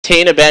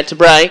R10 about to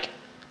break.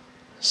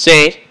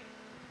 Set.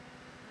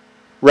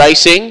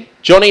 Racing.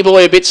 Johnny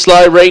Boy a bit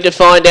slow,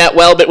 redefined out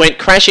well, but went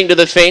crashing to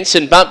the fence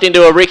and bumped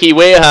into a Ricky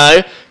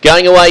Wareho.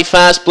 Going away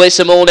fast, bless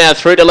them all now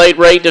through to lead,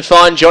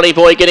 redefined. Johnny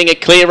Boy getting a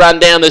clear run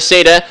down the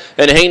centre,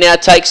 and he now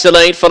takes the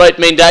lead, followed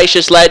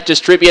Mendacious Lad,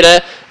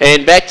 distributor,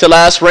 and back to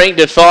last,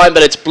 redefined,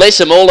 but it's bless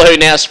them all who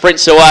now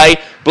sprints away.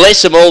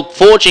 Bless them all,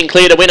 forging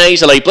clear to win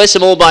easily. Bless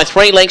them all by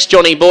 3 lengths,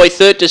 Johnny Boy,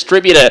 third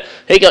distributor.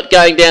 He got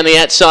going down the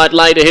outside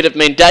late ahead of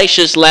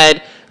Mendacious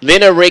Lad,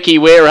 then a Ricky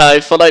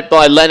Wareho, followed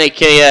by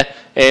Lanikia.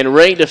 And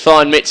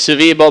Redefined met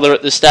severe bother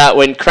at the start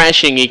when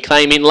crashing. He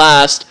came in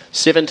last,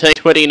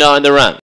 17.29 the run.